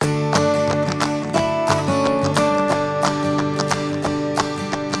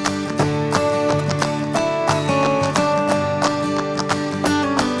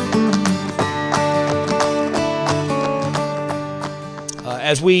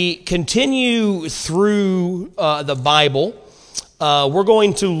as we continue through the Bible, we're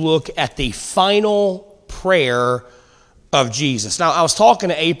going to look at the final prayer of Jesus. Now, I was talking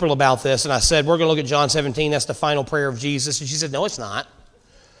to April about this, and I said, we're going to look at John 17. That's the final prayer of Jesus. And she said, no, it's not.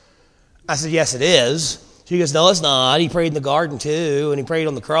 I said, yes, it is. She goes, no, it's not. He prayed in the garden too, and he prayed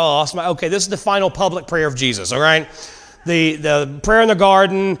on the cross. Okay, this is the final public prayer of Jesus, all right? The prayer in the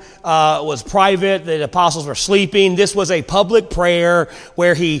garden was private. The apostles were sleeping. This was a public prayer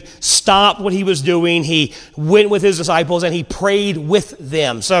where he stopped what he was doing. He went with his disciples and he prayed with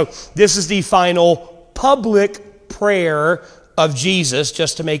them. So this is the final public prayer of Jesus,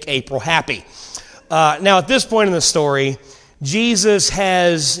 just to make April happy. Now at this point in the story, Jesus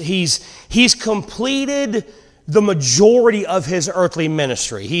he's completed the majority of his earthly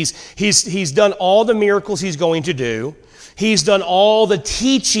ministry. He's done all the miracles he's going to do. He's done all the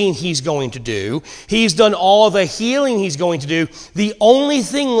teaching he's going to do. He's done all the healing he's going to do. The only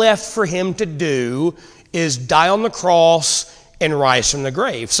thing left for him to do is die on the cross and rise from the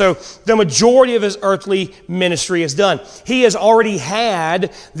grave. So the majority of his earthly ministry is done. He has already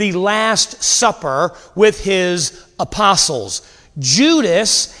had the Last Supper with his apostles.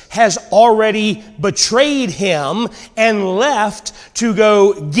 Judas has already betrayed him and left to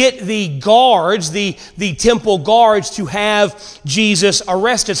go get the guards, the temple guards, to have Jesus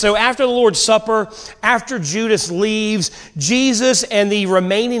arrested. So after the Lord's Supper, after Judas leaves, Jesus and the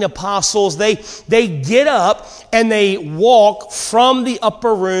remaining apostles, they get up and they walk from the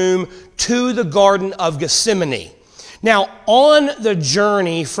upper room to the Garden of Gethsemane. Now, on the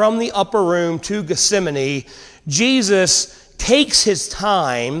journey from the upper room to Gethsemane, Jesus takes his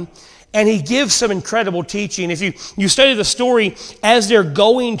time and he gives some incredible teaching. If you study the story, as they're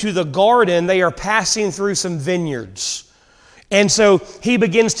going to the garden, they are passing through some vineyards. And so he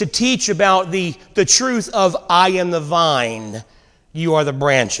begins to teach about the truth of I am the vine, you are the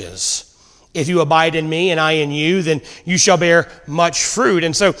branches. If you abide in me and I in you, then you shall bear much fruit.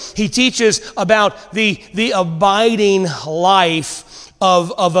 And so he teaches about the abiding life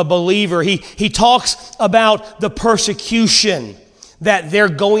of a believer. He talks about the persecution that they're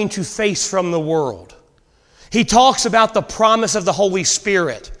going to face from the world. He talks about the promise of the Holy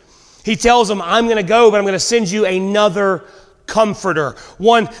Spirit. He tells them, I'm going to go, but I'm going to send you another comforter,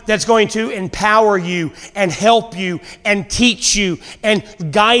 one that's going to empower you and help you and teach you and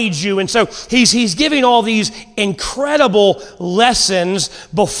guide you. And so he's giving all these incredible lessons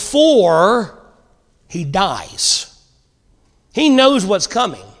before he dies. He knows what's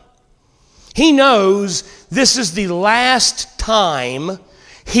coming. He knows this is the last time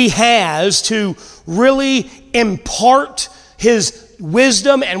he has to really impart his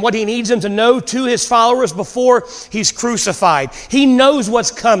wisdom and what he needs them to know to his followers before he's crucified. He knows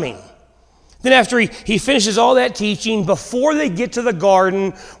what's coming. Then after he finishes all that teaching, before they get to the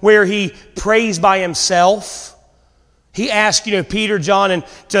garden where he prays by himself, he asked, Peter, John, and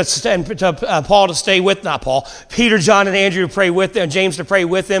Paul to stay with, not Paul, Peter, John, and Andrew to pray with them, James to pray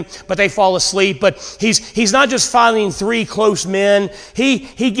with them, but they fall asleep. But he's not just finding three close men.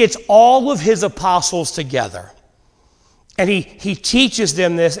 He gets all of his apostles together. And he teaches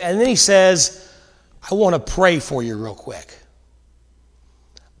them this, and then he says, I want to pray for you real quick.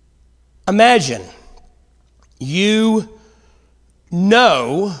 Imagine you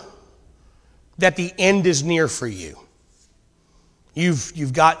know that the end is near for you.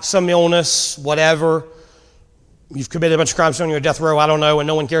 You've got some illness, whatever. You've committed a bunch of crimes on your death row, I don't know, and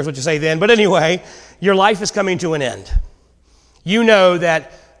no one cares what you say then. But anyway, your life is coming to an end. You know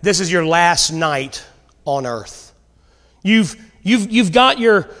that this is your last night on earth. You've got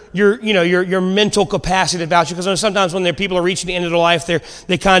your mental capacity about you, because sometimes when people are reaching the end of their life,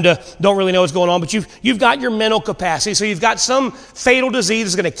 they kind of don't really know what's going on. But you've got your mental capacity. So you've got some fatal disease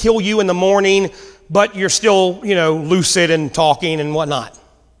that's going to kill you in the morning, but you're still, lucid and talking and whatnot.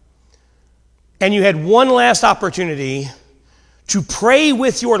 And you had one last opportunity to pray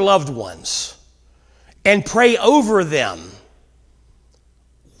with your loved ones and pray over them.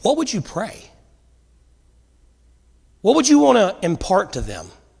 What would you pray? What would you want to impart to them?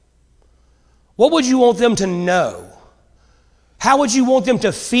 What would you want them to know? How would you want them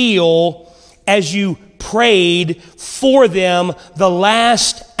to feel as you prayed for them the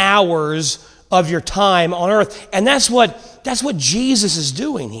last hours of your time on earth? And that's what Jesus is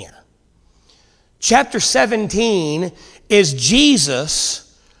doing here. Chapter 17 is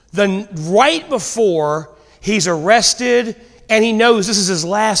Jesus, right before he's arrested, and he knows this is his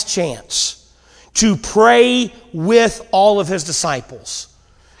last chance to pray with all of his disciples.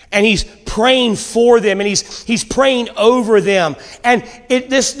 And he's praying for them, and he's praying over them. And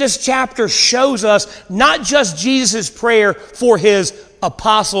this chapter shows us not just Jesus' prayer for his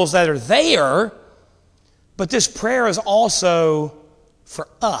apostles that are there, but this prayer is also for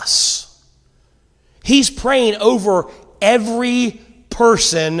us. He's praying over every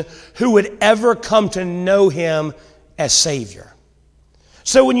person who would ever come to know him as Savior.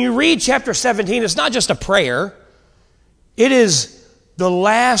 So when you read chapter 17, it's not just a prayer. It is the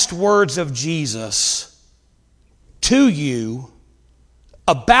last words of Jesus to you,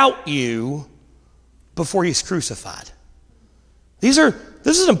 about you, before he's crucified. This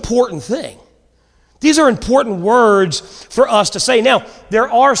is an important thing. These are important words for us to say. Now, there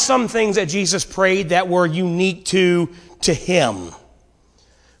are some things that Jesus prayed that were unique to him.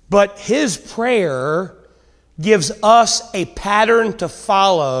 But his prayer gives us a pattern to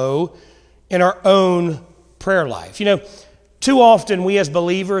follow in our own prayer life. You know, too often we as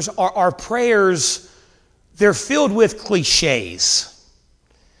believers, our prayers, they're filled with cliches.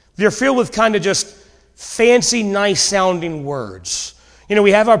 They're filled with kind of just fancy, nice sounding words. You know,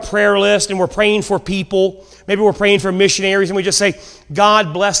 we have our prayer list and we're praying for people. Maybe we're praying for missionaries and we just say,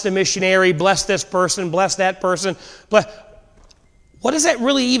 God bless the missionary, bless this person, bless that person. What does that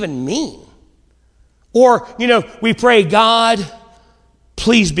really even mean? Or, you know, we pray, God,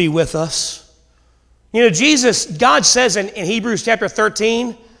 please be with us. You know, God says in Hebrews chapter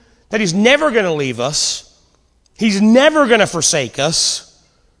 13 that he's never going to leave us. He's never going to forsake us.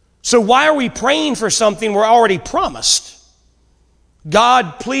 So why are we praying for something we're already promised?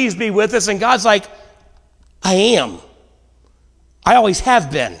 God, please be with us. And God's like, I am. I always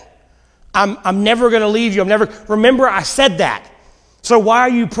have been. I'm never going to leave you. Remember, I said that. So why are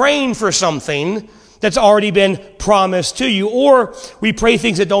you praying for something that's already been promised to you? Or we pray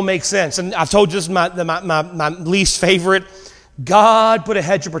things that don't make sense. And I've told you this is my least favorite. God put a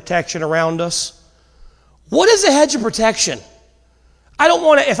hedge of protection around us. What is a hedge of protection?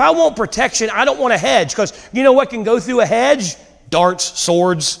 If I want protection, I don't want a hedge, because you know what can go through a hedge? Darts,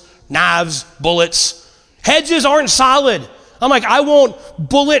 swords, knives, bullets. Hedges aren't solid. I'm like, I want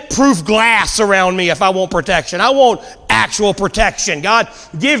bulletproof glass around me if I want protection. I want actual protection. God,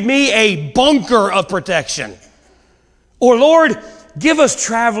 give me a bunker of protection. Or Lord, give us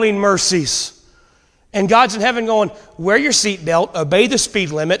traveling mercies. And God's in heaven going, wear your seatbelt, obey the speed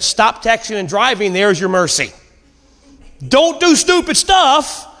limit, stop texting and driving, there's your mercy. Don't do stupid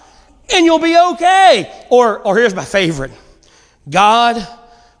stuff and you'll be okay. Or here's my favorite. God,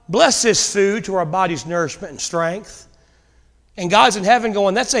 bless this food to our body's nourishment and strength. And God's in heaven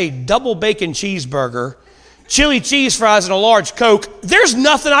going, that's a double bacon cheeseburger, chili cheese fries, and a large Coke. There's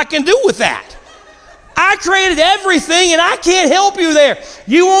nothing I can do with that. I created everything and I can't help you there.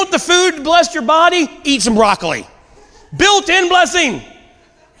 You want the food to bless your body? Eat some broccoli. Built-in blessing.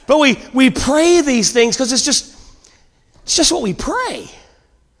 But we pray these things because it's just what we pray.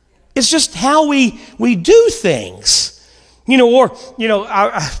 It's just how we do things. You know,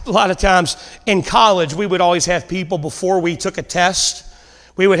 a lot of times in college, we would always have people before we took a test.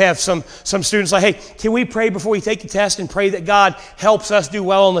 We would have some students like, hey, can we pray before we take the test and pray that God helps us do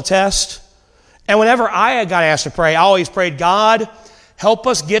well on the test? And whenever I got asked to pray, I always prayed, God, help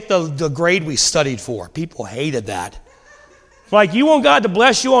us get the grade we studied for. People hated that. Like, you want God to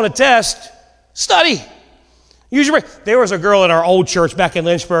bless you on a test, study. Usually, there was a girl in our old church back in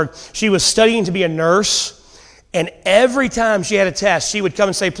Lynchburg. She was studying to be a nurse. And every time she had a test, she would come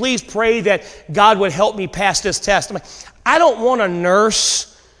and say, please pray that God would help me pass this test. I'm like, I don't want a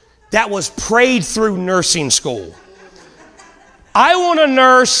nurse that was prayed through nursing school. I want a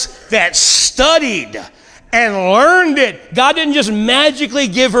nurse that studied and learned it. God didn't just magically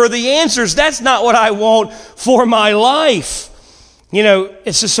give her the answers. That's not what I want for my life. You know,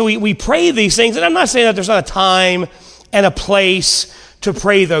 it's just so we pray these things. And I'm not saying that there's not a time and a place to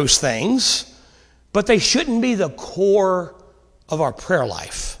pray those things. But they shouldn't be the core of our prayer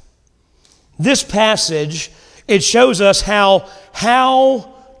life. This passage, it shows us how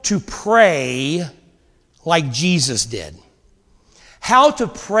to pray like Jesus did. How to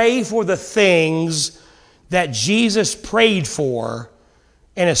pray for the things that Jesus prayed for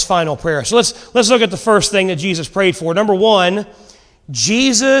in his final prayer. So let's look at the first thing that Jesus prayed for. Number one,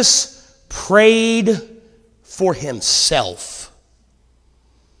 Jesus prayed for himself.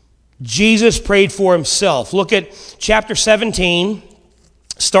 Jesus prayed for himself. Look at chapter 17,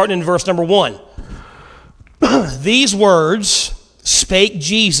 starting in verse number 1. These words spake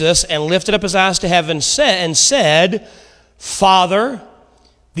Jesus and lifted up his eyes to heaven and said, Father,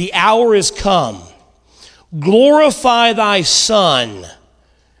 the hour is come. Glorify thy Son,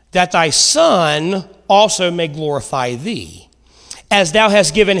 that thy Son also may glorify thee, as thou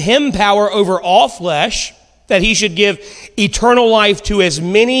hast given him power over all flesh, that he should give eternal life to as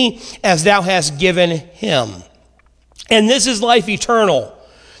many as thou hast given him. And this is life eternal,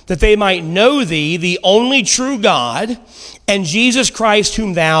 that they might know thee, the only true God, and Jesus Christ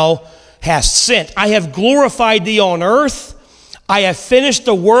whom thou hast sent. I have glorified thee on earth. I have finished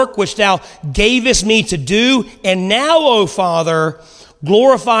the work which thou gavest me to do. And now, O Father,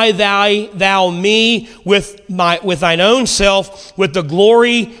 glorify thou me with thine own self, with the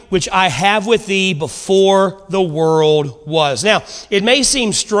glory which I have with thee before the world was. Now, it may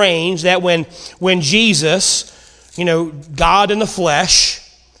seem strange that when Jesus, God in the flesh,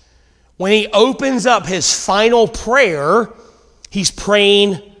 when he opens up his final prayer, he's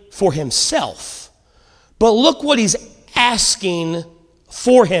praying for himself. But look what he's asking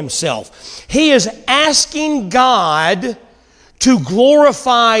for himself. He is asking God to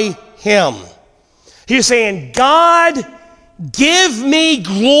glorify him. He's saying, God, give me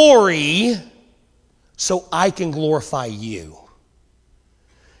glory so I can glorify you.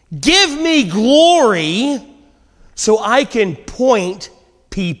 Give me glory so I can point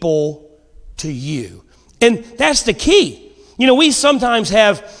people to you. And that's the key. We sometimes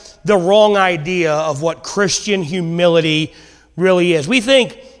have the wrong idea of what Christian humility really is. We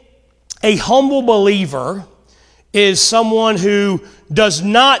think a humble believer is someone who does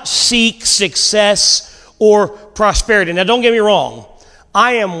not seek success or prosperity. Now, don't get me wrong.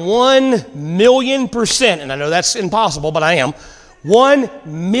 I am 1,000,000%, and I know that's impossible, but I am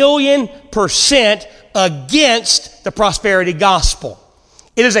 1,000,000% against the prosperity gospel.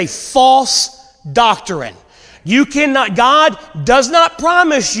 It is a false doctrine. God does not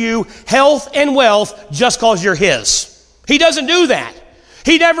promise you health and wealth just because you're his. He doesn't do that.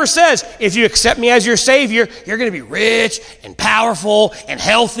 He never says, if you accept me as your Savior, you're going to be rich and powerful and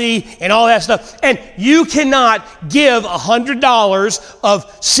healthy and all that stuff. And you cannot give $100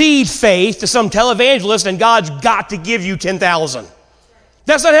 of seed faith to some televangelist and God's got to give you 10,000.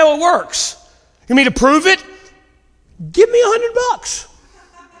 That's not how it works. You mean to prove it? Give me $100.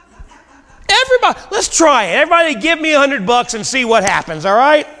 Everybody, let's try it. Everybody give me $100 and see what happens, all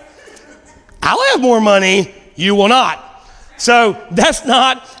right? I'll have more money. You will not. So that's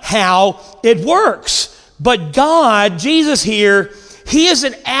not how it works. But God, Jesus here, he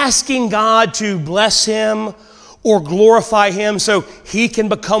isn't asking God to bless him or glorify him so he can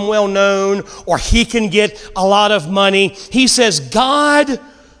become well known or he can get a lot of money. He says, God,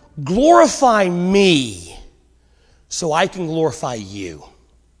 glorify me so I can glorify you.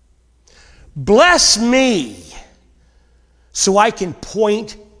 Bless me so I can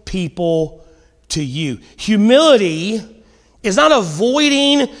point people to you. Humility is not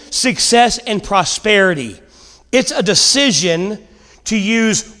avoiding success and prosperity. It's a decision to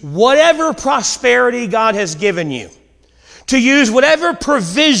use whatever prosperity God has given you, to use whatever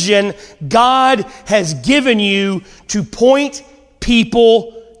provision God has given you to point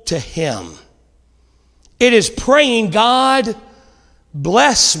people to him. It is praying, God,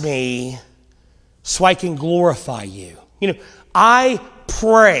 bless me so I can glorify you. I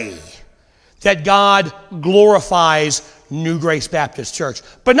pray that God glorifies New Grace Baptist Church,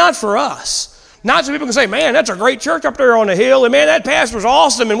 but not for us. Not so people can say, man, that's a great church up there on the hill, and man, that pastor's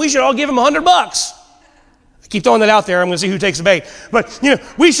awesome, and we should all give him $100. I keep throwing that out there. I'm going to see who takes the bait. But,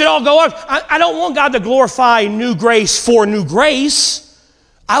 we should all go up. I don't want God to glorify New Grace for New Grace.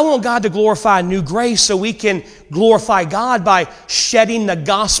 I want God to glorify New Grace so we can glorify God by shedding the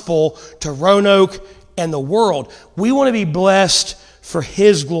gospel to Roanoke and the world. We want to be blessed for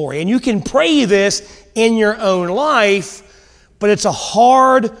his glory. And you can pray this in your own life, but it's a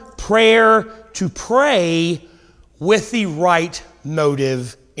hard prayer to pray with the right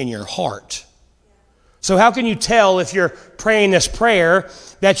motive in your heart. So how can you tell if you're praying this prayer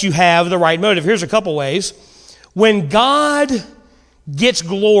that you have the right motive? Here's a couple ways. When God gets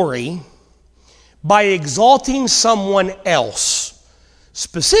glory by exalting someone else,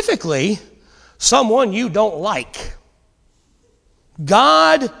 specifically someone you don't like.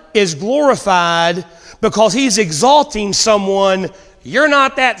 God is glorified because he's exalting someone you're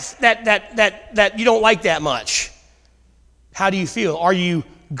not that you don't like that much. How do you feel? Are you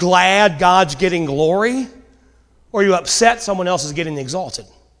glad God's getting glory? Or are you upset someone else is getting exalted?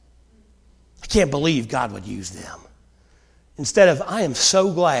 I can't believe God would use them. Instead of, I am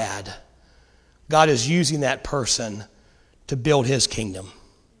so glad God is using that person to build his kingdom.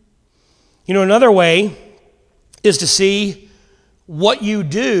 Another way is to see what you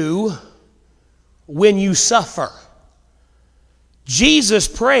do when you suffer. Jesus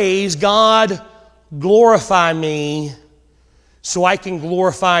prays, God, glorify me so I can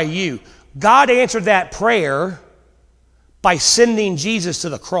glorify you. God answered that prayer by sending Jesus to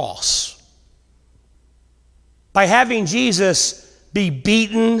the cross. By having Jesus be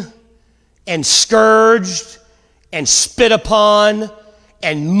beaten and scourged and spit upon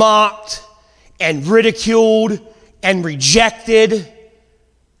and mocked and ridiculed and rejected.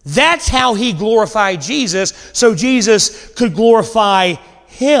 That's how he glorified Jesus, so Jesus could glorify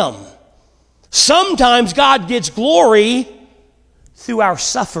him. Sometimes God gets glory through our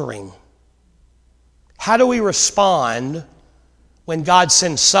suffering. How do we respond when God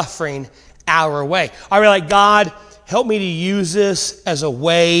sends suffering our way? Are we like, God, help me to use this as a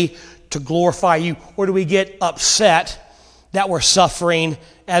way to glorify you? Or do we get upset that we're suffering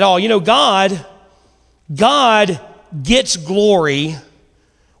at all? You know, God gets glory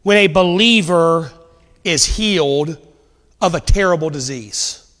when a believer is healed of a terrible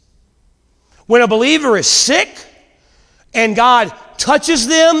disease. When a believer is sick and God touches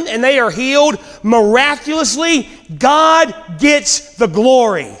them and they are healed miraculously, God gets the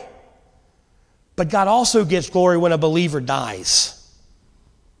glory. But God also gets glory when a believer dies,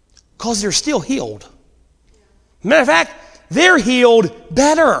 because they're still healed. Matter of fact, they're healed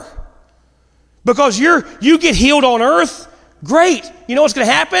better. Because you get healed on earth, great. You know what's going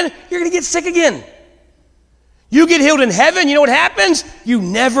to happen? You're going to get sick again. You get healed in heaven, you know what happens? You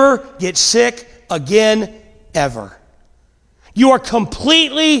never get sick again, ever. You are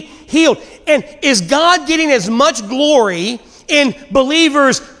completely healed. And is God getting as much glory in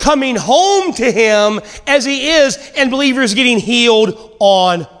believers coming home to him as he is in believers getting healed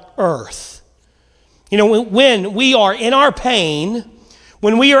on earth? You know, when we are in our pain,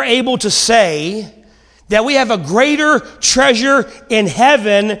 when we are able to say that we have a greater treasure in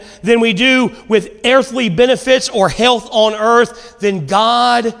heaven than we do with earthly benefits or health on earth, then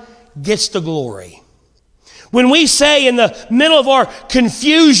God gets the glory. When we say in the middle of our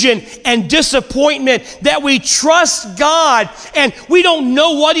confusion and disappointment that we trust God and we don't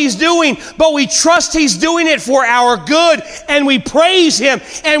know what he's doing, but we trust he's doing it for our good, and we praise him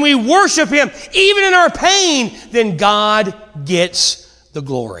and we worship him even in our pain, then God gets the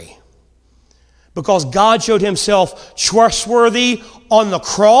glory. Because God showed himself trustworthy on the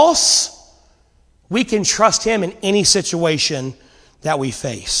cross, we can trust him in any situation that we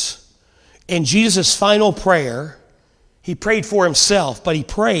face. In Jesus' final prayer, he prayed for himself, but he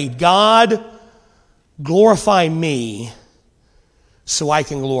prayed, God, glorify me so I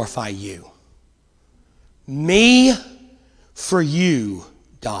can glorify you. Me for you,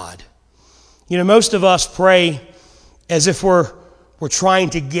 God. You know, most of us pray as if we're trying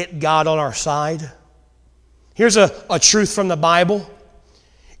to get God on our side. Here's a truth from the Bible.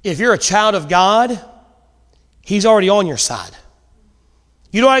 If you're a child of God, he's already on your side.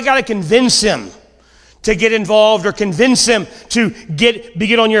 You don't got to convince him to get involved or convince him to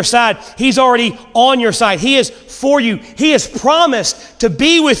get on your side. He's already on your side. He is for you. He has promised to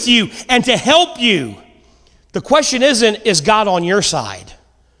be with you and to help you. The question isn't, is God on your side?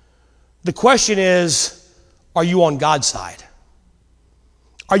 The question is, are you on God's side?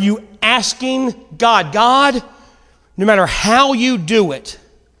 Are you asking God, no matter how you do it,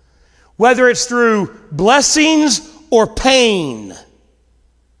 whether it's through blessings or pain,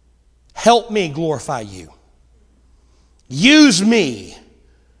 help me glorify you. Use me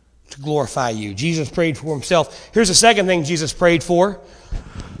to glorify you. Jesus prayed for himself. Here's the second thing Jesus prayed for.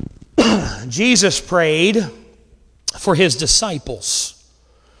 Jesus prayed for his disciples.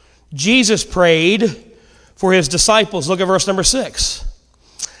 Jesus prayed for his disciples. Look at verse number 6.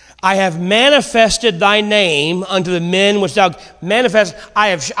 I have manifested thy name unto the men which thou manifest. I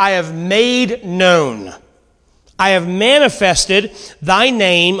have made known. I have manifested thy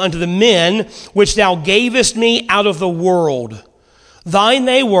name unto the men which thou gavest me out of the world. Thine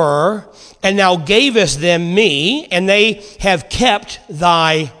they were, and thou gavest them me, and they have kept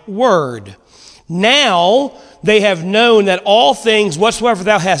thy word. Now they have known that all things whatsoever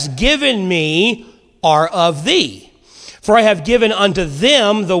thou hast given me are of thee. For I have given unto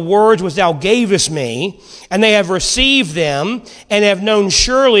them the words which thou gavest me, and they have received them, and have known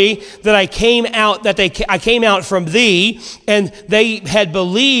surely that I came out from thee, and they had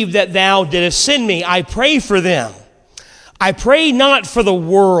believed that thou didst send me. I pray for them. I pray not for the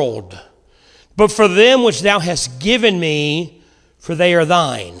world, but for them which thou hast given me, for they are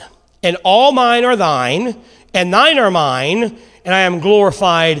thine. And all mine are thine, and thine are mine, and I am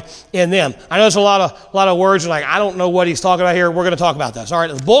glorified in them. I know there's a lot of words like, I don't know what he's talking about here. We're going to talk about this. All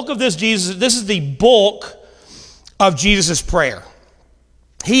right, the bulk of this is the bulk of Jesus' prayer.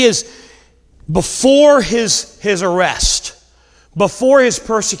 He is before his arrest, before his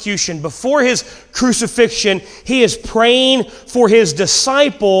persecution, before his crucifixion, he is praying for his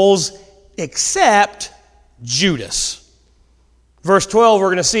disciples except Judas. Verse 12, we're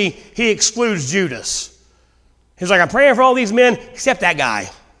going to see he excludes Judas. He's like, I'm praying for all these men except that guy.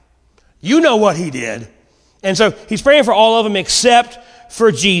 You know what he did. And so he's praying for all of them except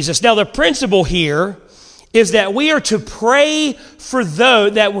for Jesus. Now the principle here is that we are to pray for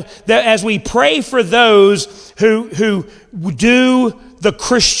those, that as we pray for those who do the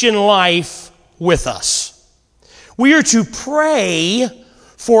Christian life with us. We are to pray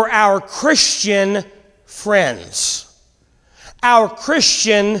for our Christian friends. Our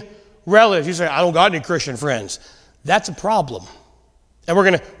Christian relatives. You say, I don't got any Christian friends. That's a problem. And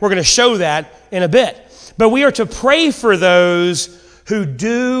we're going to show that in a bit. But we are to pray for those who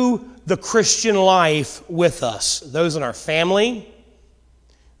do the Christian life with us. Those in our family,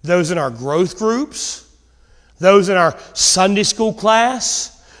 those in our growth groups, those in our Sunday school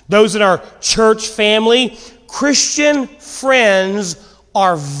class, those in our church family. Christian friends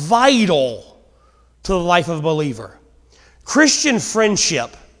are vital to the life of a believer. Christian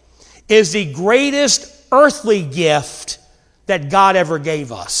friendship is the greatest earthly gift that God ever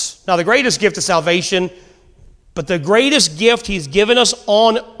gave us. Now, the greatest gift is salvation, but the greatest gift He's given us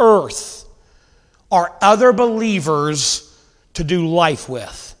on earth are other believers to do life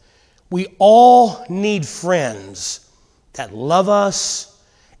with. We all need friends that love us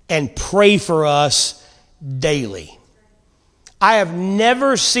and pray for us daily. I have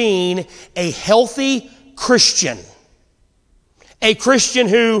never seen a healthy Christian, a Christian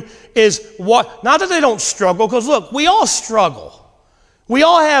who is what, not that they don't struggle, because look, we all struggle. We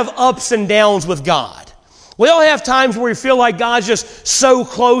all have ups and downs with God. We all have times where we feel like God's just so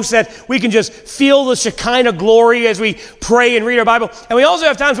close that we can just feel the Shekinah glory as we pray and read our Bible. And we also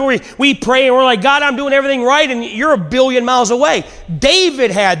have times where we pray and we're like, God, I'm doing everything right, and you're a billion miles away. David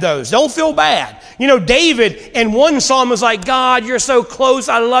had those. Don't feel bad. You know, David in one psalm was like, God, you're so close.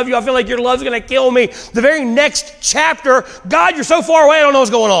 I love you. I feel like your love's going to kill me. The very next chapter, God, you're so far away. I don't know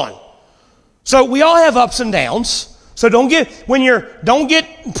what's going on. So we all have ups and downs. So don't get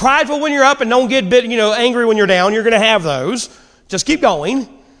prideful when you're up, and don't get angry when you're down. You're going to have those. Just keep going.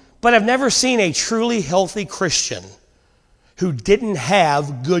 But I've never seen a truly healthy Christian who didn't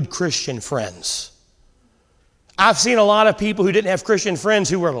have good Christian friends. I've seen a lot of people who didn't have Christian friends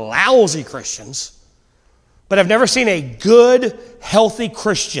who were lousy Christians, but I've never seen a good, healthy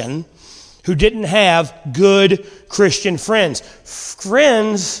Christian who didn't have good Christian friends.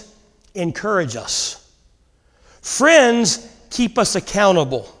 Friends encourage us. Friends keep us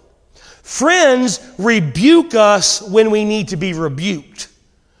accountable. Friends rebuke us when we need to be rebuked.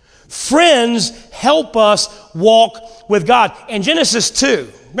 Friends help us walk with God. In Genesis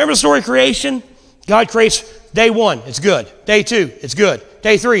 2, remember the story of creation? God creates day 1, it's good. Day 2, it's good.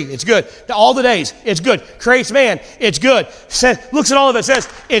 Day 3, it's good. All the days, it's good. Creates man, it's good. Looks at all of it, says,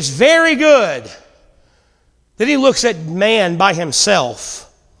 it's very good. Then he looks at man by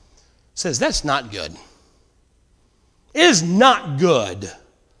himself, says, that's not good. It is not good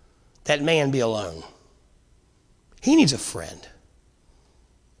that man be alone. He needs a friend.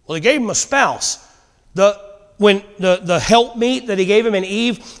 Well, he gave him a spouse. The helpmeet that he gave him in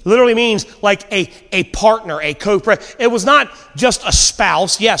Eve literally means like a partner, a co-parent. It was not just a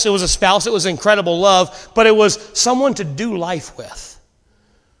spouse. Yes, it was a spouse. It was incredible love, but it was someone to do life with.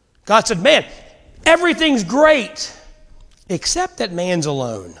 God said, man, everything's great except that man's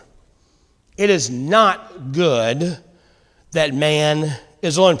alone. It is not good that man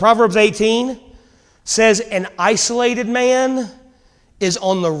is alone. Proverbs 18 says an isolated man is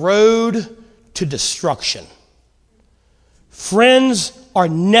on the road to destruction. Friends are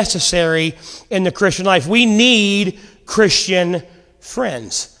necessary in the Christian life. We need Christian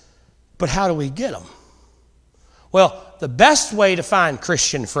friends. But how do we get them? Well, the best way to find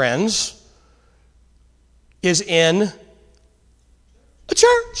Christian friends is in a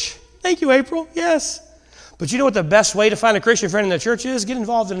church. Thank you, April. Yes. But you know what the best way to find a Christian friend in the church is? Get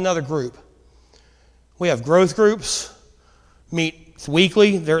involved in another group. We have growth groups, meet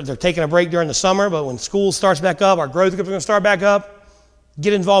weekly. They're taking a break during the summer, but when school starts back up, our growth groups are going to start back up.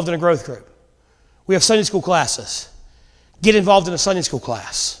 Get involved in a growth group. We have Sunday school classes. Get involved in a Sunday school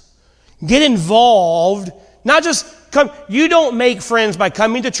class. Get involved, not just come. You don't make friends by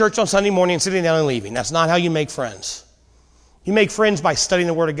coming to church on Sunday morning and sitting down and leaving. That's not how you make friends. You make friends by studying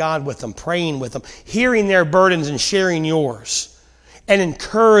the Word of God with them, praying with them, hearing their burdens and sharing yours, and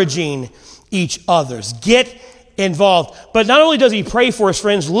encouraging each other's. Get involved. But not only does he pray for his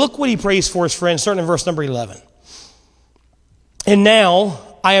friends, look what he prays for his friends, starting in verse number 11. And now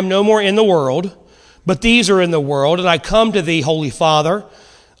I am no more in the world, but these are in the world, and I come to thee, Holy Father.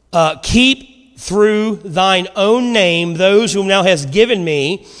 Keep through thine own name those whom thou hast given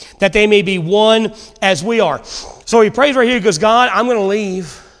me, that they may be one as we are. So he prays right here, he goes, God, I'm going to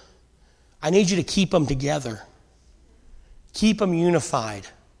leave. I need you to keep them together. Keep them unified.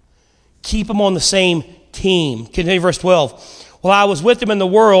 Keep them on the same team. Continue verse 12. While I was with them in the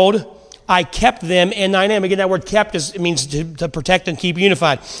world, I kept them in thy name. Again, that word kept it means to protect and keep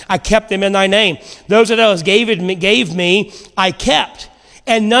unified. I kept them in thy name. Those that thou gave me, I kept.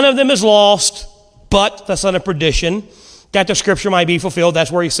 And none of them is lost, but the son of perdition, that the scripture might be fulfilled.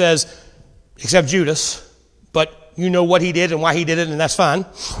 That's where he says, except Judas. But you know what he did and why he did it, and that's fine.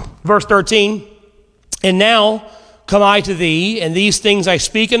 Verse 13, and now come I to thee, and these things I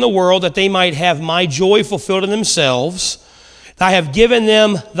speak in the world, that they might have my joy fulfilled in themselves. I have given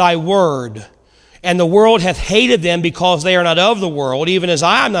them thy word, and the world hath hated them because they are not of the world, even as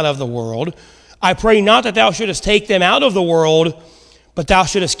I am not of the world. I pray not that thou shouldest take them out of the world, but thou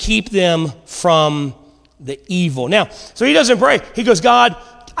shouldest keep them from the evil. Now, so he doesn't pray. He goes, God,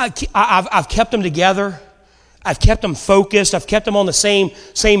 I've kept them together. I've kept them focused. I've kept them on the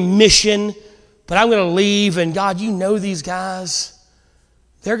same mission, but I'm going to leave. And God, you know these guys.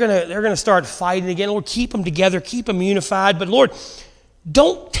 They're going to start fighting again. Lord, keep them together. Keep them unified. But Lord,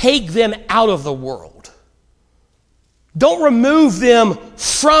 don't take them out of the world. Don't remove them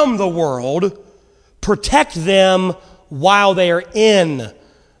from the world. Protect them while they are in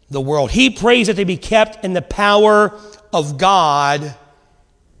the world. He prays that they be kept in the power of God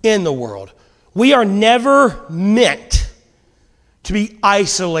in the world. We are never meant to be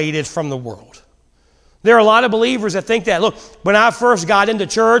isolated from the world. There are a lot of believers that think that. Look, when I first got into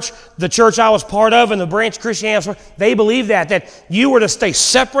church, the church I was part of and the branch Christianity, they believed that you were to stay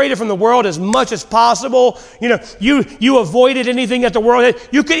separated from the world as much as possible. You know, you avoided anything that the world had.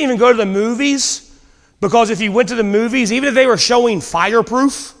 You couldn't even go to the movies, because if you went to the movies, even if they were showing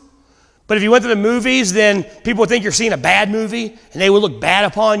Fireproof, but if you went to the movies, then people would think you're seeing a bad movie, and they would look bad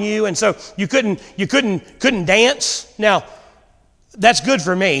upon you, and so you couldn't dance. Now, that's good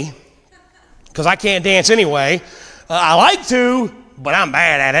for me, because I can't dance anyway. I like to, but I'm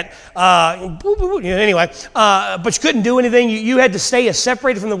bad at it. Anyway, but you couldn't do anything. You had to stay as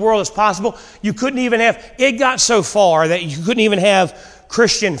separated from the world as possible. You couldn't even have, it got so far that you couldn't even have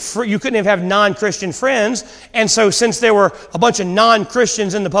you couldn't even have non-Christian friends. And so since there were a bunch of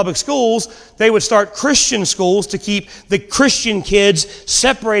non-Christians in the public schools, they would start Christian schools to keep the Christian kids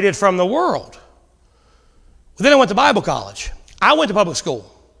separated from the world. Well, then I went to Bible college. I went to public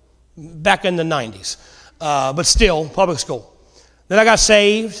school back in the 90s, but still public school. Then I got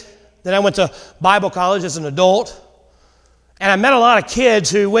saved. Then I went to Bible college as an adult. And I met a lot of kids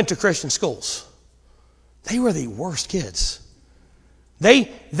who went to Christian schools. They were the worst kids.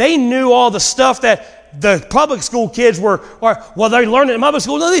 They knew all the stuff that the public school kids they learned it in public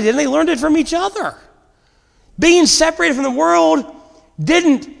school. No, they didn't. They learned it from each other. Being separated from the world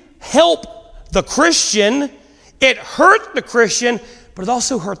didn't help the Christian. It hurt the Christian, but it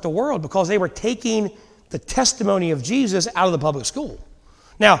also hurt the world, because they were taking the testimony of Jesus out of the public school.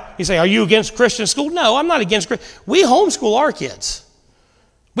 Now, you say, are you against Christian school? No, I'm not against Christian. We homeschool our kids.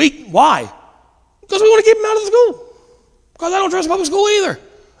 Why? Because we want to keep them out of the school. Because I don't trust public school either.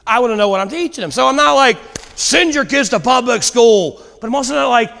 I want to know what I'm teaching them. So I'm not like, send your kids to public school. But I'm also not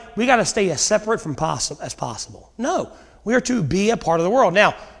like, we got to stay as separate as possible. No, we are to be a part of the world.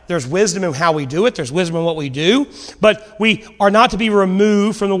 Now, there's wisdom in how we do it. There's wisdom in what we do. But we are not to be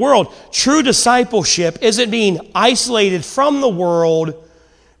removed from the world. True discipleship isn't being isolated from the world,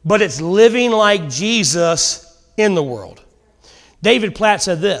 but it's living like Jesus in the world. David Platt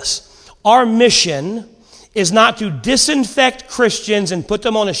said this: our mission is not to disinfect Christians and put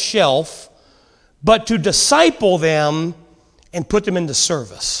them on a shelf, but to disciple them and put them into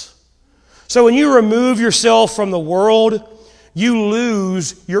service. So when you remove yourself from the world, you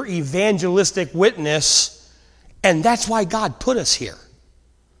lose your evangelistic witness, and that's why God put us here.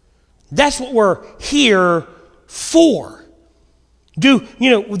 That's what we're here for.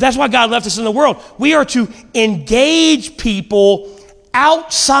 That's why God left us in the world. We are to engage people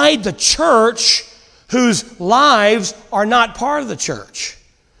outside the church whose lives are not part of the church.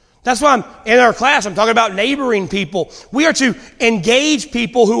 That's why in our class, I'm talking about neighboring people. We are to engage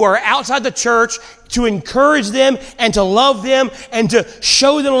people who are outside the church, to encourage them and to love them and to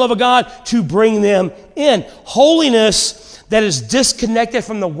show them the love of God, to bring them in. Holiness that is disconnected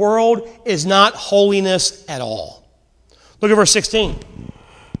from the world is not holiness at all. Look at verse 16.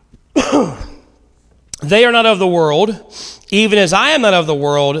 They are not of the world, even as I am not of the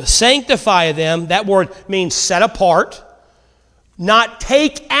world. Sanctify them. That word means set apart, not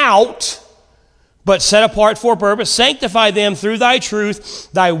take out, but set apart for a purpose. Sanctify them through thy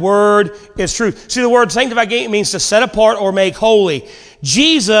truth. Thy word is truth. See, the word sanctify means to set apart or make holy.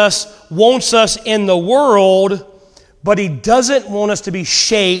 Jesus wants us in the world, but he doesn't want us to be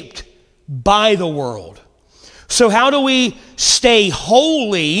shaped by the world. So how do we stay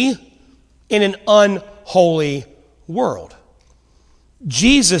holy in an unholy world?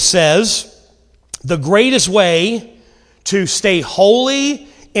 Jesus says the greatest way to stay holy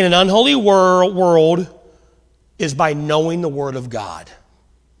in an unholy world is by knowing the Word of God.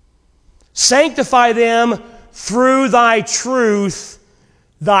 Sanctify them through thy truth.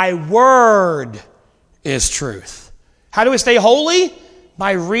 Thy word is truth. How do we stay holy?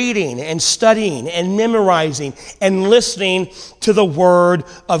 By reading and studying and memorizing and listening to the Word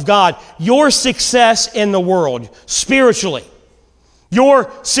of God. Your success in the world, spiritually,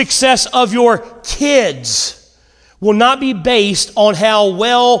 your success of your kids will not be based on how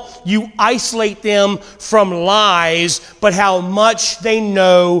well you isolate them from lies, but how much they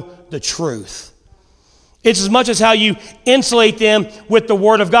know the truth. It's as much as how you insulate them with the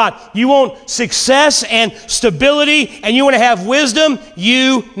Word of God. You want success and stability, and you want to have wisdom,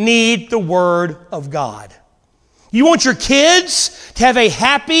 you need the Word of God. You want your kids to have a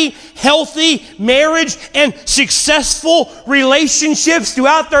happy, healthy marriage and successful relationships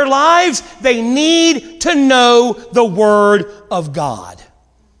throughout their lives, they need to know the Word of God.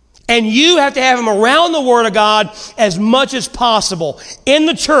 And you have to have them around the Word of God as much as possible, in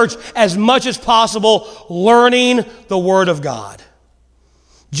the church as much as possible, learning the Word of God.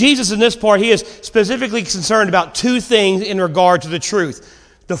 Jesus, in this part, he is specifically concerned about two things in regard to the truth.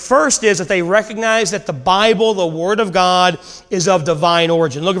 The first is that they recognize that the Bible, the Word of God, is of divine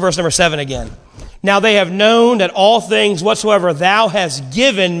origin. Look at verse number 7 again. Now they have known that all things whatsoever thou hast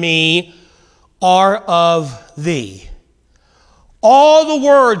given me are of thee. All the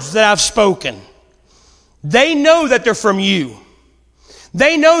words that I've spoken, they know that they're from you.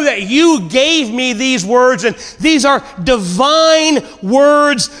 They know that you gave me these words, and these are divine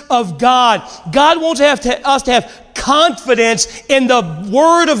words of God. God wants us to have confidence in the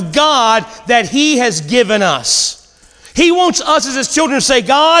Word of God that he has given us. He wants us as his children to say,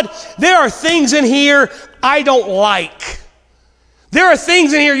 God, there are things in here I don't like. There are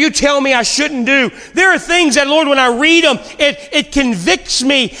things in here you tell me I shouldn't do. There are things that, Lord, when I read them, it convicts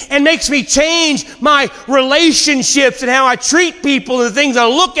me and makes me change my relationships and how I treat people and the things I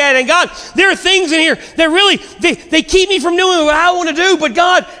look at. And God, there are things in here that really, they keep me from doing what I want to do. But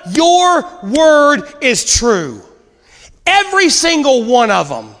God, your word is true. Every single one of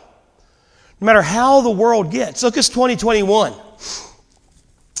them. No matter how the world gets. Look, it's 2021.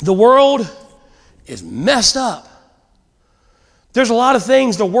 The world is messed up. There's a lot of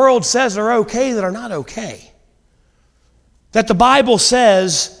things the world says are okay that are not okay. That the Bible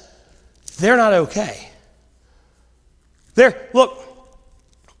says they're not okay. I'm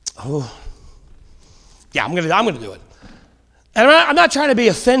going to do it. And I'm not trying to be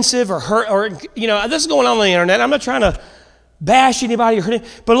offensive or hurt or, this is going on the internet. I'm not trying to bash anybody or hurt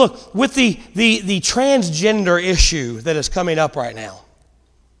anybody. But look, with the transgender issue that is coming up right now,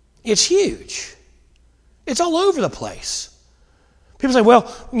 it's huge. It's all over the place. People say,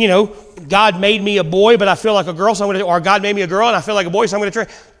 well, God made me a boy, but I feel like a girl, so I'm going to, or God made me a girl and I feel like a boy, so I'm going to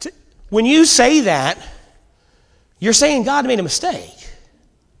try. When you say that, you're saying God made a mistake.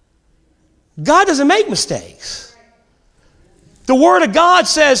 God doesn't make mistakes. The Word of God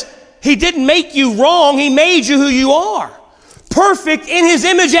says he didn't make you wrong, he made you who you are. Perfect in his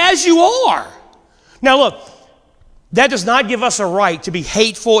image as you are. Now look, that does not give us a right to be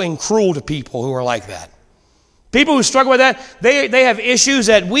hateful and cruel to people who are like that. People who struggle with that, they have issues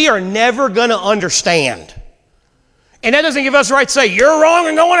that we are never going to understand. And that doesn't give us the right to say, you're wrong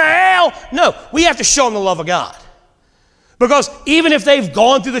and going to hell. No, we have to show them the love of God. Because even if they've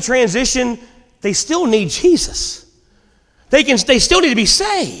gone through the transition, they still need Jesus. They still need to be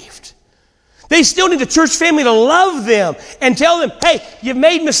saved. They still need the church family to love them and tell them, hey, you've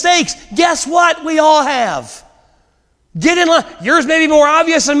made mistakes. Guess what? We all have. Get in line. Yours may be more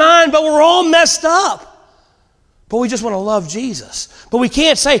obvious than mine, but we're all messed up. But we just want to love Jesus. But we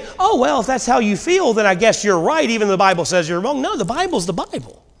can't say, oh, well, if that's how you feel, then I guess you're right, even though the Bible says you're wrong. No, the Bible's the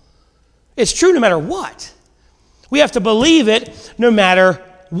Bible. It's true no matter what. We have to believe it no matter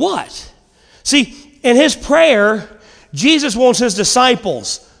what. See, in his prayer, Jesus wants his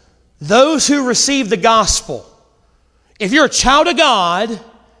disciples, those who receive the gospel. If you're a child of God,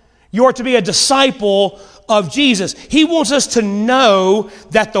 you are to be a disciple of Jesus. He wants us to know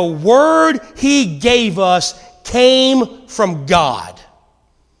that the word he gave us came from God.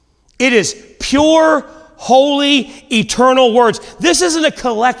 It is pure, holy, eternal words. This isn't a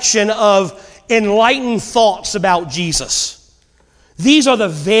collection of enlightened thoughts about Jesus. These are the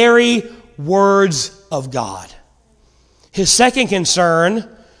very words of God. His second concern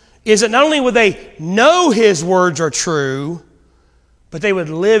is that not only would they know his words are true, but they would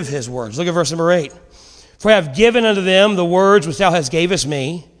live his words. Look at verse number 8. For I have given unto them the words which thou hast gavest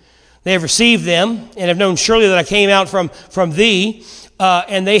me. They have received them, and have known surely that I came out from thee,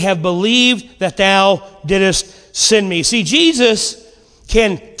 and they have believed that thou didst send me. See, Jesus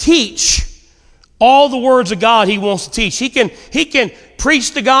can teach all the words of God he wants to teach. He can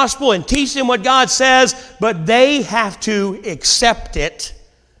preach the gospel and teach them what God says, but they have to accept it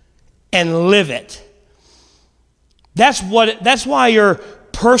and live it. That's why your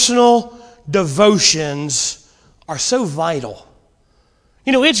personal devotions are so vital.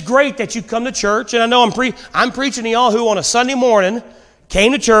 You know, it's great that you come to church, and I know I'm preaching to y'all who on a Sunday morning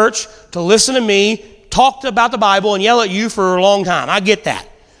came to church to listen to me, talk about the Bible, and yell at you for a long time. I get that.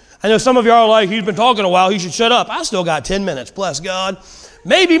 I know some of y'all are like, he's been talking a while, he should shut up. I still got 10 minutes, bless God.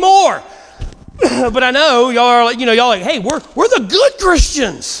 Maybe more. But I know y'all are like, y'all like, hey, we're the good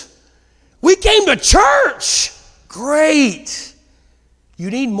Christians. We came to church. Great.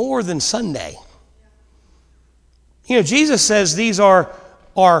 You need more than Sunday. Jesus says these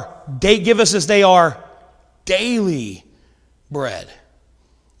give us as they are daily bread.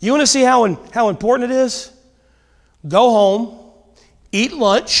 You want to see how important it is? Go home, eat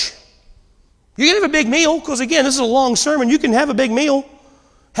lunch. You can have a big meal, because again, this is a long sermon. You can have a big meal.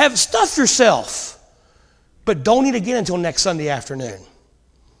 Stuff yourself. But don't eat again until next Sunday afternoon.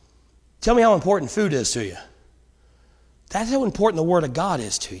 Tell me how important food is to you. That's how important the Word of God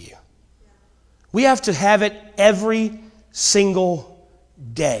is to you. We have to have it every single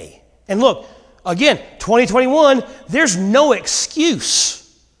day. And look, again, 2021, there's no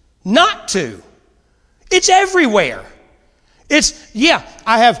excuse not to. It's everywhere.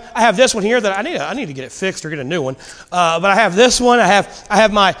 I have this one here that I need to get it fixed or get a new one. But I have this one. I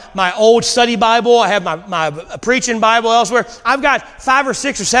have my old study Bible. I have my preaching Bible elsewhere. I've got 5 or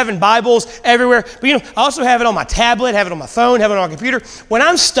 6 or 7 Bibles everywhere. But I also have it on my tablet, have it on my phone, have it on my computer. When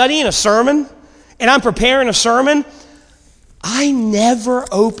I'm studying a sermon and I'm preparing a sermon, I never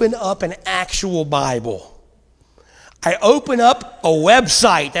open up an actual Bible. I open up a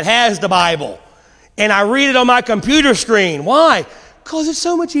website that has the Bible. And I read it on my computer screen. Why? Because it's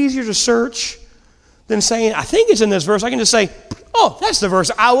so much easier to search than saying, I think it's in this verse. I can just say, oh, that's the verse.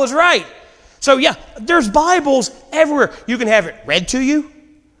 I was right. So yeah, there's Bibles everywhere. You can have it read to you.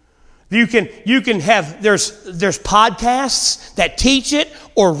 You can have, there's podcasts that teach it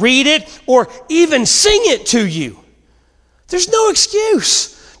or read it or even sing it to you. There's no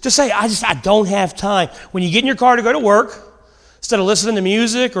excuse to say, I don't have time. When you get in your car to go to work, instead of listening to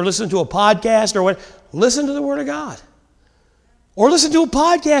music or listening to a podcast or what, listen to the Word of God. Or listen to a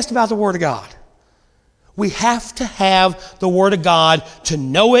podcast about the Word of God. We have to have the Word of God to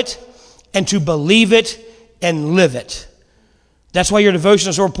know it and to believe it and live it. That's why your devotion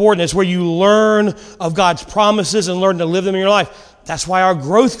is so important. It's where you learn of God's promises and learn to live them in your life. That's why our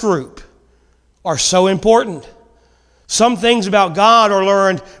growth group are so important. Some things about God are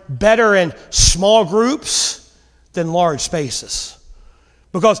learned better in small groups than large spaces.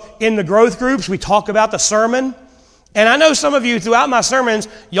 Because in the growth groups, we talk about the sermon. And I know some of you, throughout my sermons,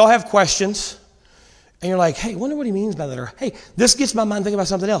 y'all have questions. And you're like, hey, wonder what he means by that. Or, hey, this gets my mind thinking about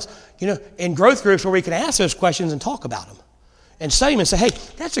something else. In growth groups where we can ask those questions and talk about them. And study them and say, hey,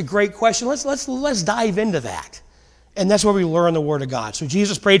 that's a great question. Let's dive into that. And that's where we learn the Word of God. So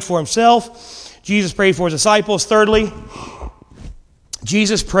Jesus prayed for himself. Jesus prayed for his disciples. Thirdly,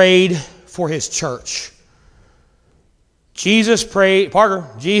 Jesus prayed for his church. Jesus prayed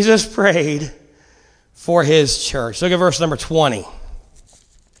for his church. Look at verse number 20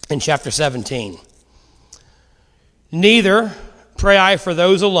 in chapter 17. Neither pray I for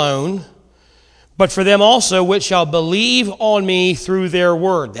those alone, but for them also which shall believe on me through their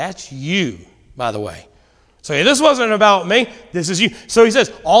word. That's you, by the way. So this wasn't about me. This is you. So he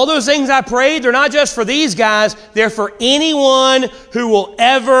says, all those things I prayed, they're not just for these guys. They're for anyone who will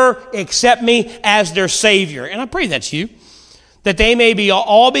ever accept me as their Savior. And I pray that's you. That they may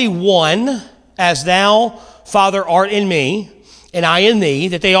all be one, as thou, Father, art in me, and I in thee,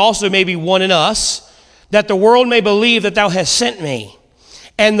 that they also may be one in us, that the world may believe that thou hast sent me.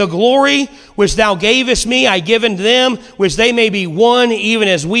 And the glory which thou gavest me, I give unto them, which they may be one, even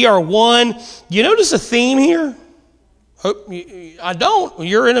as we are one. You notice a theme here? I don't.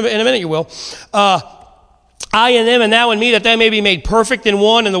 You're in a minute, you will. I in them and thou in me, that they may be made perfect in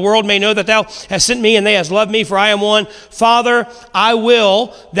one, and the world may know that thou hast sent me, and they hast loved me, for I am one. Father, I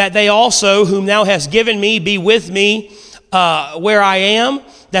will that they also, whom thou hast given me, be with me where I am,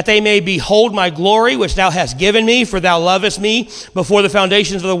 that they may behold my glory, which thou hast given me, for thou lovest me before the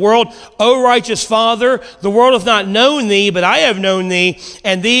foundations of the world. O righteous Father, the world hath not known thee, but I have known thee,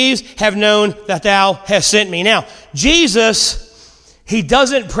 and these have known that thou hast sent me. Now, Jesus, he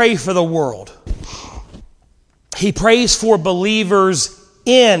doesn't pray for the world. He prays for believers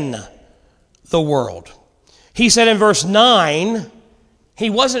in the world. He said in verse 9, he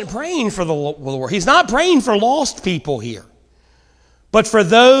wasn't praying for the world. He's not praying for lost people here, but for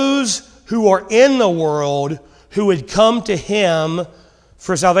those who are in the world who would come to him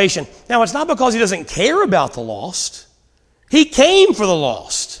for salvation. Now, it's not because he doesn't care about the lost. He came for the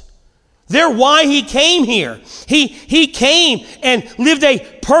lost. They're why he came here. He came and lived a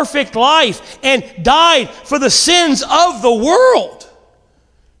perfect life and died for the sins of the world.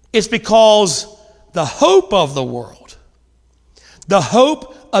 It's because the hope of the world, the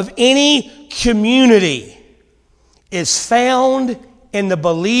hope of any community, is found in the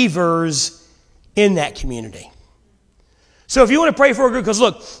believers in that community. So if you want to pray for a group, because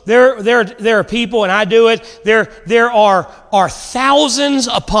look, there are people, and I do it, there are thousands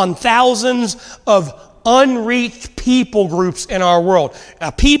upon thousands of unreached people groups in our world.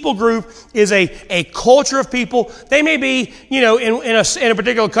 A people group is a culture of people. They may be, in a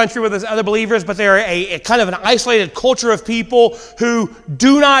particular country with other believers, but they're a kind of an isolated culture of people who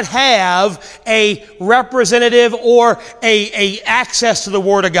do not have a representative or a access to the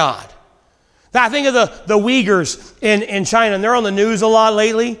Word of God. Now, I think of the Uyghurs in China, and they're on the news a lot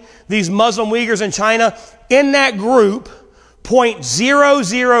lately. These Muslim Uyghurs in China. In that group,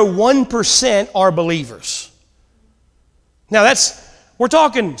 0.001% are believers. Now, we're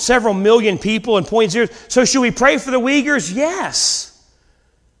talking several million people and 0.0. So should we pray for the Uyghurs? Yes.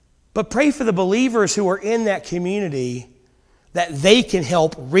 But pray for the believers who are in that community, that they can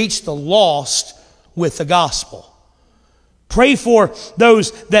help reach the lost with the gospel. Pray for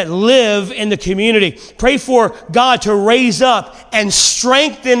those that live in the community. Pray for God to raise up and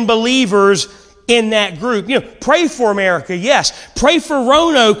strengthen believers in that group. Pray for America, yes. Pray for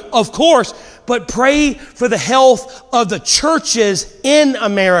Roanoke, of course. But pray for the health of the churches in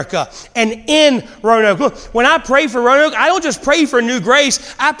America and in Roanoke. Look, when I pray for Roanoke, I don't just pray for New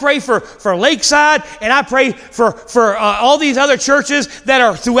Grace. I pray for Lakeside, and I pray for all these other churches that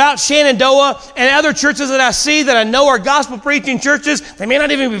are throughout Shenandoah, and other churches that I see that I know are gospel preaching churches. They may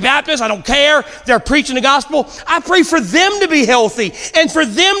not even be Baptist. I don't care. They're preaching the gospel. I pray for them to be healthy and for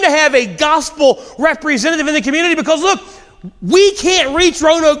them to have a gospel representative in the community, because look, we can't reach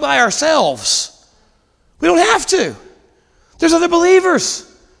Roanoke by ourselves. We don't have to. There's other believers.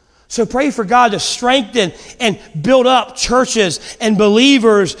 So pray for God to strengthen and build up churches and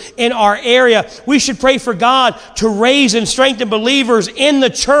believers in our area. We should pray for God to raise and strengthen believers in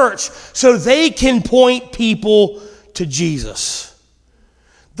the church so they can point people to Jesus.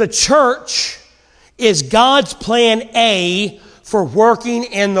 The church is God's plan A for working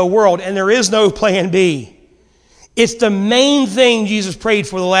in the world, and there is no plan B. It's the main thing Jesus prayed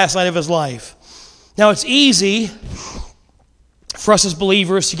for the last night of his life. Now, it's easy for us as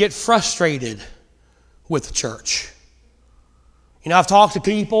believers to get frustrated with the church. I've talked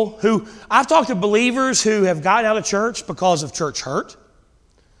to believers who have gotten out of church because of church hurt,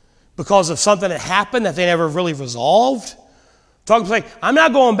 because of something that happened that they never really resolved. Talking to I'm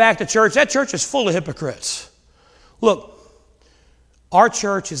not going back to church. That church is full of hypocrites. Look, our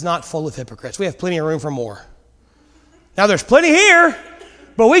church is not full of hypocrites. We have plenty of room for more. Now, there's plenty here,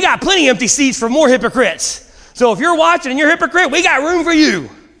 but we got plenty of empty seats for more hypocrites. So if you're watching and you're a hypocrite, we got room for you.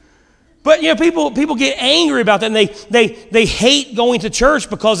 But people get angry about that, and they hate going to church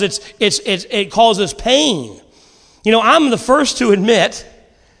because it causes pain. I'm the first to admit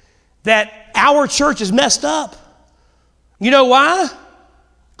that our church is messed up. You know why?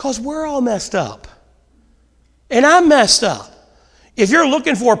 Because we're all messed up. And I'm messed up. If you're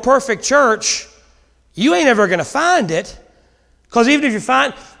looking for a perfect church, you ain't ever going to find it, because even if you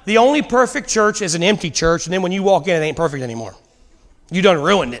find, the only perfect church is an empty church, and then when you walk in, it ain't perfect anymore. You done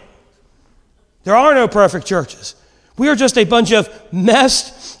ruined it. There are no perfect churches. We are just a bunch of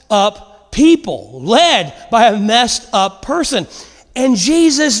messed up people, led by a messed up person. And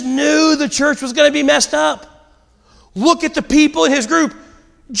Jesus knew the church was going to be messed up. Look at the people in his group.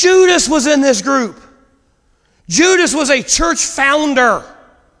 Judas was in this group. Judas was a church founder,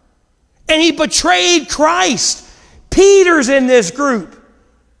 and he betrayed Christ. Peter's in this group.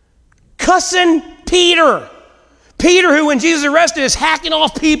 Cussing Peter. Peter, who when Jesus arrested is hacking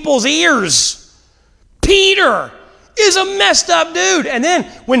off people's ears. Peter is a messed up dude. And then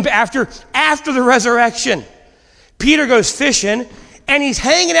after the resurrection, Peter goes fishing, and he's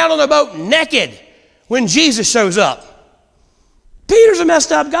hanging out on the boat naked when Jesus shows up. Peter's a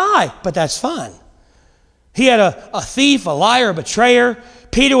messed up guy, but that's fine. He had a thief, a liar, a betrayer.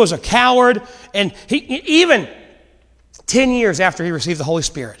 Peter was a coward. And he even 10 years after he received the Holy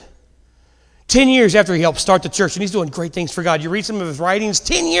Spirit, 10 years after he helped start the church, and he's doing great things for God. You read some of his writings,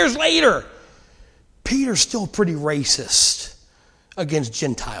 10 years later, Peter's still pretty racist against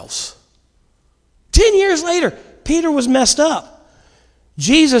Gentiles. 10 years later, Peter was messed up.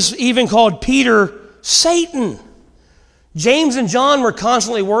 Jesus even called Peter Satan. James and John were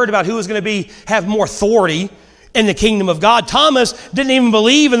constantly worried about who was going to have more authority in the kingdom of God. Thomas didn't even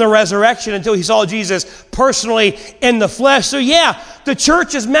believe in the resurrection until he saw Jesus personally in the flesh. So yeah, the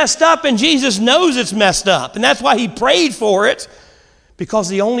church is messed up and Jesus knows it's messed up. And that's why he prayed for it, because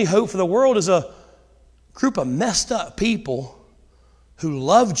the only hope for the world is a group of messed up people who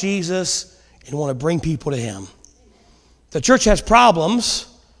love Jesus and want to bring people to him. The church has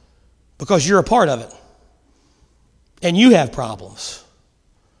problems because you're a part of it. And you have problems.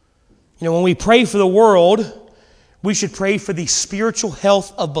 You know, when we pray for the world, we should pray for the spiritual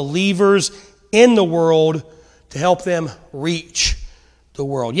health of believers in the world to help them reach the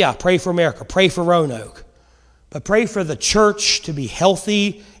world. Yeah, pray for America, pray for Roanoke, but pray for the church to be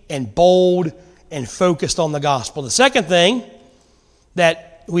healthy and bold and focused on the gospel. The second thing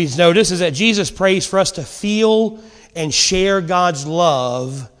that we notice is that Jesus prays for us to feel and share God's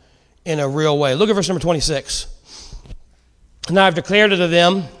love in a real way. Look at verse number 26. And I have declared unto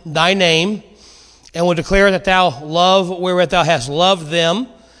them thy name, and will declare that thou love wherewith thou hast loved them,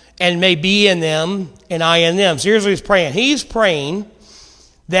 and may be in them, and I in them. So here's what he's praying. He's praying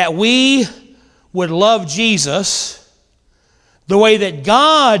that we would love Jesus the way that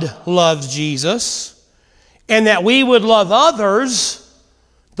God loves Jesus, and that we would love others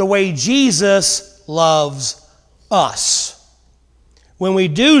the way Jesus loves us. When we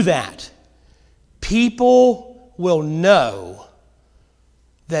do that, people will know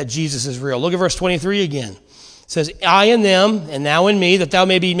that Jesus is real. Look at verse 23 again. It says, I in them, and thou in me, that thou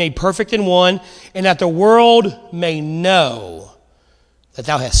may be made perfect in one, and that the world may know that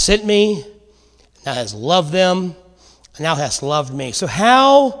thou hast sent me, and thou hast loved them, and thou hast loved me. So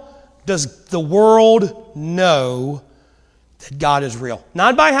how does the world know that God is real?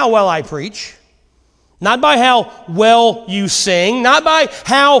 Not by how well I preach, not by how well you sing, not by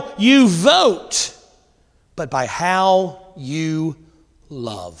how you vote, but by how you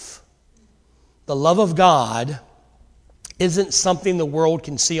love. The love of God isn't something the world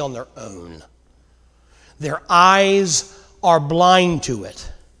can see on their own. Their eyes are blind to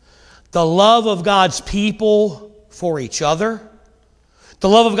it. The love of God's people for each other, the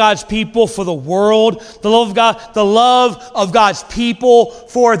love of God's people for the world, the love of God's people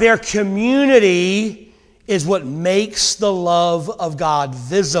for their community is what makes the love of God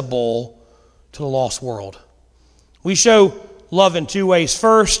visible to the lost world. We show love in two ways.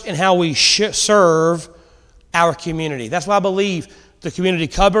 First, in how we serve our community. That's why I believe the community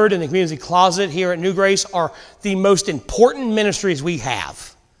cupboard and the community closet here at New Grace are the most important ministries we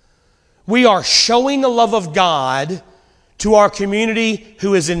have. We are showing the love of God to our community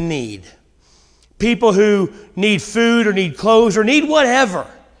who is in need. People who need food or need clothes or need whatever.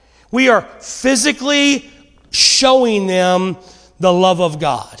 We are physically showing them the love of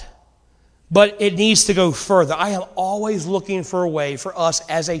God. But it needs to go further. I am always looking for a way for us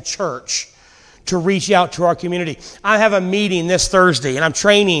as a church to reach out to our community. I have a meeting this Thursday, and I'm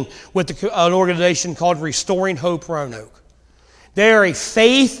training with an organization called Restoring Hope Roanoke. They are a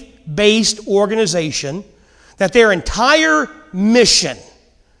faith-based organization that their entire mission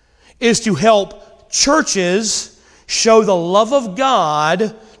is to help churches show the love of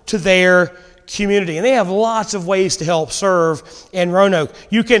God to their community. And they have lots of ways to help serve in Roanoke.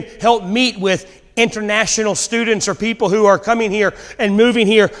 You can help meet with international students or people who are coming here and moving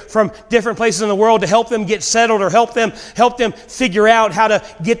here from different places in the world to help them get settled or help them figure out how to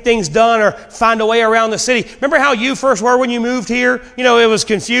get things done or find a way around the city. Remember how you first were when you moved here? You know, it was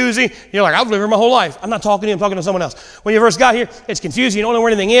confusing. You're like, I've lived here my whole life. I'm not talking to you, I'm talking to someone else. When you first got here, it's confusing. You don't know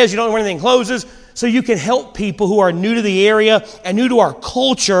where anything is. You don't know where anything closes. So you can help people who are new to the area and new to our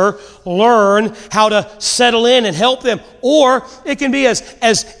culture learn how to settle in and help them. Or it can be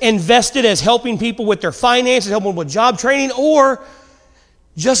as invested as helping people with their finances, helping them with job training, or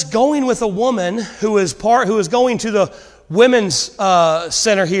just going with a woman who is going to the women's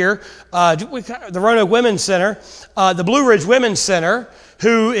center here, the Roanoke Women's Center, the Blue Ridge Women's Center,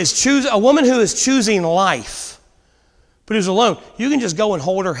 a woman who is choosing life. But who's alone. You can just go and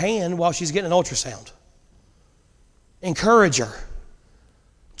hold her hand while she's getting an ultrasound. Encourage her.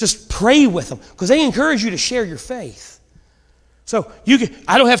 Just pray with them, because they encourage you to share your faith. So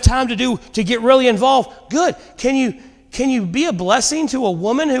I don't have time to get really involved. Good. Can you be a blessing to a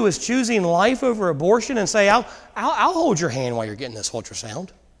woman who is choosing life over abortion and say, I'll hold your hand while you're getting this ultrasound.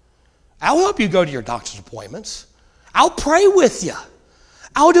 I'll help you go to your doctor's appointments. I'll pray with you.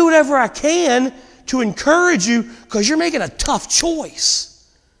 I'll do whatever I can to encourage you because you're making a tough choice.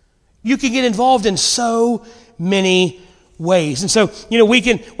 You can get involved in so many ways. And so,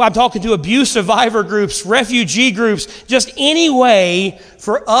 I'm talking to abuse survivor groups, refugee groups, just any way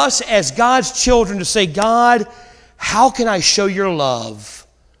for us as God's children to say, God, how can I show your love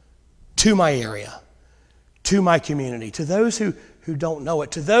to my area, to my community, to those who don't know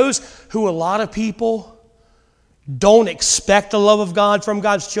it, to those who a lot of people don't expect the love of God from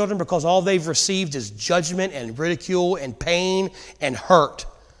God's children because all they've received is judgment and ridicule and pain and hurt.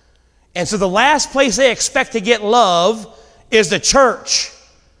 And so the last place they expect to get love is the church.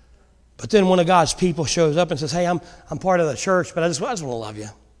 But then one of God's people shows up and says, hey, I'm part of the church, but I just want to love you.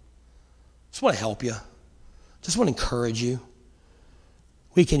 Just want to help you. Just want to encourage you.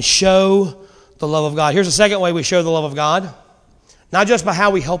 We can show the love of God. Here's the second way we show the love of God. Not just by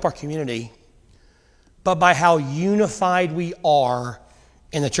how we help our community, but by how unified we are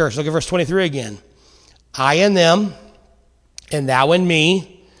in the church. Look at verse 23 again. I and them, and thou and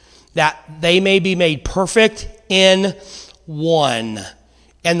me, that they may be made perfect in one,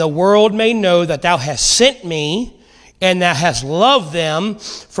 and the world may know that thou hast sent me, and thou hast loved them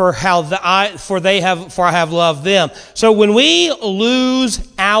for I have loved them. So when we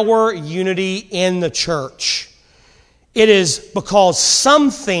lose our unity in the church, it is because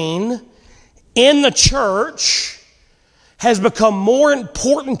something in the church has become more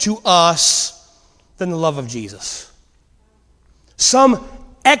important to us than the love of Jesus. Some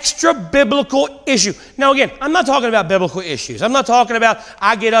extra biblical issue. Now again, I'm not talking about biblical issues. I'm not talking about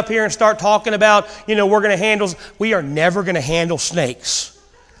I get up here and start talking about, we are never going to handle snakes.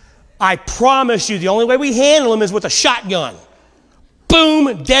 I promise you the only way we handle them is with a shotgun.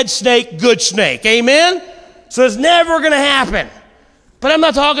 Boom, dead snake, good snake. Amen? So it's never going to happen. But I'm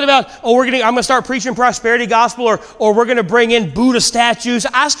not talking about, I'm going to start preaching prosperity gospel or we're going to bring in Buddha statues.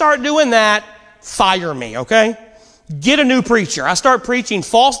 I start doing that, fire me, okay? Get a new preacher. I start preaching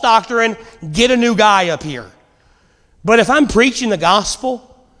false doctrine, get a new guy up here. But if I'm preaching the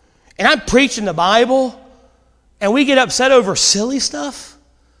gospel and I'm preaching the Bible and we get upset over silly stuff,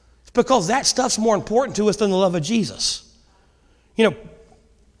 it's because that stuff's more important to us than the love of Jesus.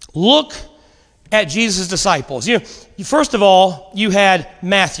 Look at Jesus' disciples. First of all, you had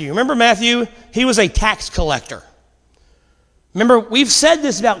Matthew. Remember Matthew? He was a tax collector. Remember, we've said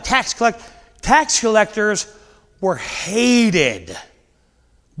this about tax collectors. Tax collectors were hated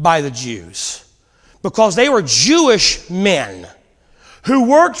by the Jews because they were Jewish men who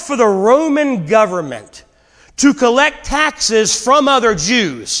worked for the Roman government to collect taxes from other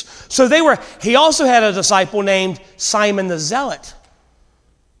Jews. So he also had a disciple named Simon the Zealot.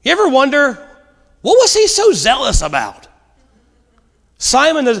 You ever wonder, what was he so zealous about?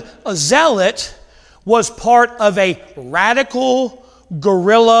 Simon the Zealot was part of a radical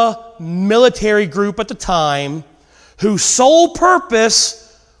guerrilla military group at the time whose sole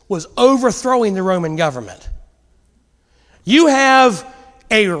purpose was overthrowing the Roman government. You have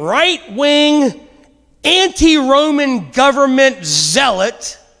a right-wing, anti-Roman government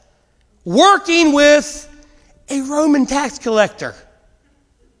zealot working with a Roman tax collector.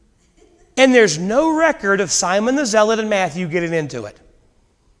 And there's no record of Simon the Zealot and Matthew getting into it.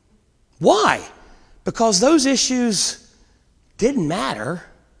 Why? Because those issues didn't matter,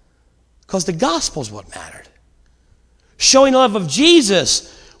 because the gospel's what mattered. Showing the love of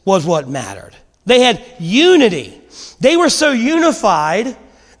Jesus was what mattered. They had unity. They were so unified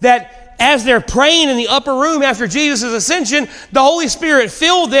that as they're praying in the upper room after Jesus' ascension, the Holy Spirit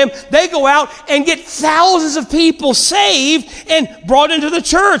filled them. They go out and get thousands of people saved and brought into the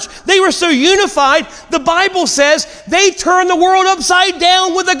church. They were so unified, the Bible says they turned the world upside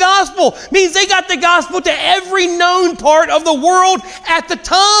down with the gospel. Means they got the gospel to every known part of the world at the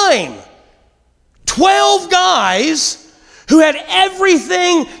time. 12 guys who had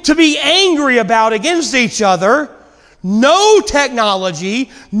everything to be angry about against each other. No technology,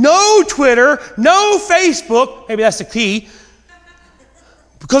 no Twitter, no Facebook. Maybe that's the key.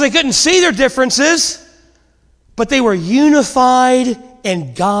 Because they couldn't see their differences. But they were unified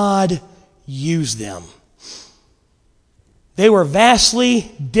and God used them. They were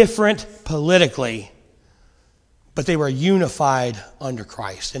vastly different politically, but they were unified under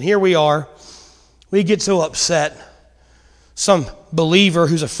Christ. And here we are. We get so upset. Some believer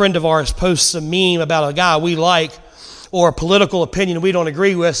who's a friend of ours posts a meme about a guy we like or a political opinion we don't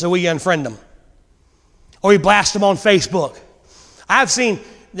agree with, so we unfriend them. Or we blast them on Facebook. I've seen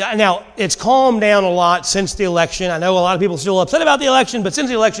Now, it's calmed down a lot since the election. I know a lot of people are still upset about the election, but since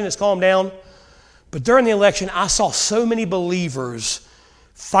the election, it's calmed down. But during the election, I saw so many believers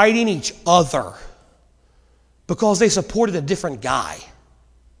fighting each other because they supported a different guy.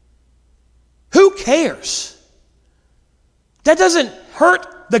 Who cares? That doesn't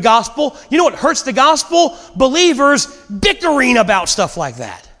hurt the gospel. You know what hurts the gospel? Believers bickering about stuff like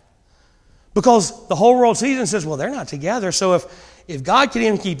that. Because the whole world sees and says, well, they're not together, so if God can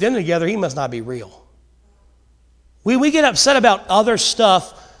even keep them together, he must not be real. We get upset about other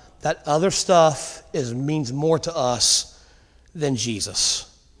stuff. That other stuff means more to us than Jesus.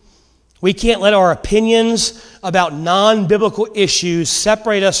 We can't let our opinions about non-biblical issues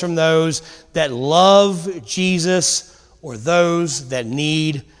separate us from those that love Jesus or those that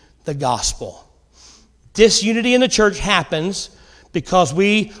need the gospel. Disunity in the church happens because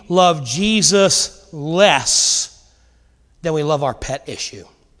we love Jesus less than we love our pet issue.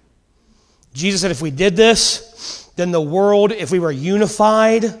 Jesus said if we did this, then the world, if we were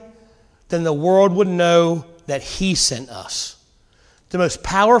unified, then the world would know that he sent us. The most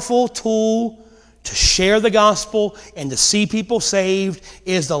powerful tool to share the gospel and to see people saved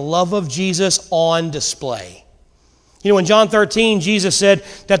is the love of Jesus on display. You know, in John 13, Jesus said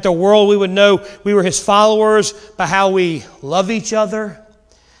that the world, we would know we were his followers by how we love each other,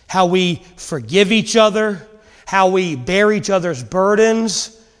 how we forgive each other, how we bear each other's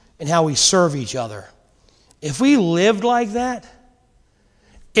burdens, and how we serve each other. If we lived like that,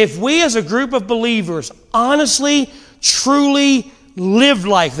 if we as a group of believers honestly, truly lived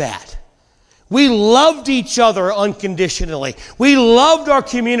like that, we loved each other unconditionally. We loved our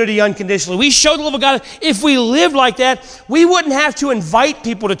community unconditionally. We showed the love of God. If we lived like that, we wouldn't have to invite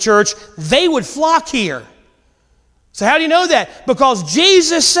people to church. They would flock here. So how do you know that? Because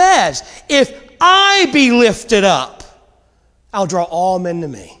Jesus says, if I be lifted up, I'll draw all men to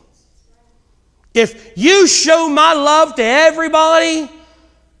me. If you show my love to everybody,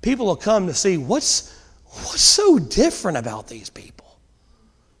 people will come to see what's so different about these people.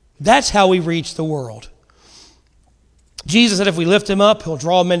 That's how we reach the world. Jesus said if we lift him up, he'll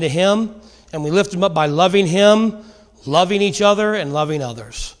draw men to him. And we lift him up by loving him, loving each other, and loving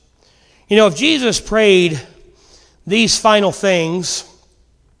others. You know, if Jesus prayed these final things,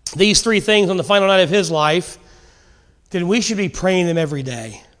 these three things on the final night of his life, then we should be praying them every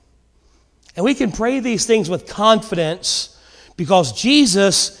day. And we can pray these things with confidence because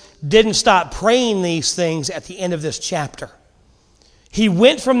Jesus didn't stop praying these things at the end of this chapter. He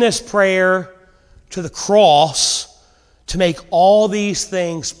went from this prayer to the cross to make all these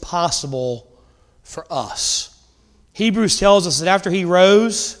things possible for us. Hebrews tells us that after he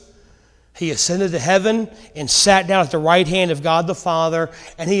rose, he ascended to heaven and sat down at the right hand of God the Father,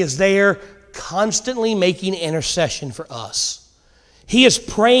 and he is there constantly making intercession for us. He is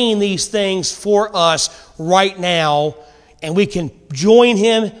praying these things for us right now, and we can join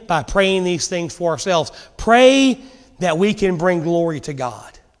him by praying these things for ourselves. Pray that we can bring glory to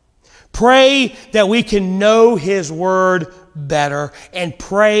God. Pray that we can know his word better, and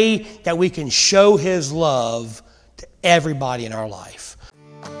pray that we can show his love to everybody in our life.